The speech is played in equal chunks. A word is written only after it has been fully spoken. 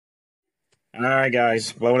All right,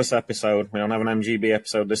 guys, bonus episode. We don't have an MGB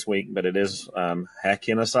episode this week, but it is Heck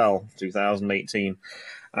in a Cell 2018.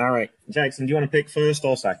 All right, Jackson, do you want to pick first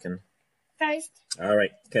or second? First. All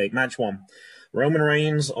right, okay, match one. Roman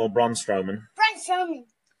Reigns or Braun Strowman? Braun Strowman.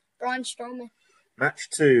 Braun Strowman. Match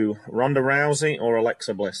two. Ronda Rousey or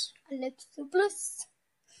Alexa Bliss? Alexa Bliss.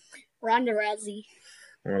 Ronda Rousey.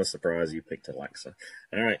 What a surprise you picked Alexa.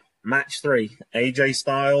 All right, match three. AJ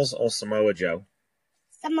Styles or Samoa Joe?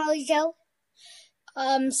 Samoa Joe.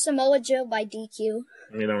 Samoa Joe by DQ. You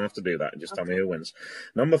don't have to do that. Just tell me who wins.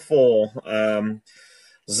 Number four.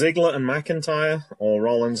 Ziggler and McIntyre or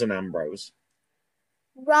Rollins and Ambrose?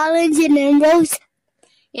 Rollins and Ambrose.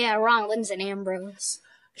 Yeah, Rollins and Ambrose.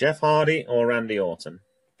 Jeff Hardy or Randy Orton?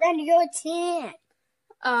 Randy Orton.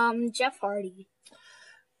 Jeff Hardy.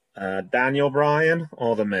 Daniel Bryan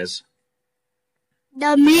or The Miz?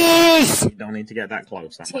 The Miz. You don't need to get that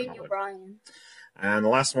close. Daniel Bryan. And the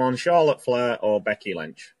last one, Charlotte Flair or Becky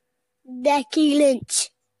Lynch? Becky Lynch.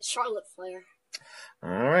 Charlotte Flair. All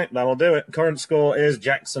right, that'll do it. Current score is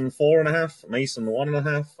Jackson 4.5, Mason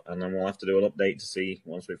 1.5, and then we'll have to do an update to see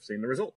once we've seen the result.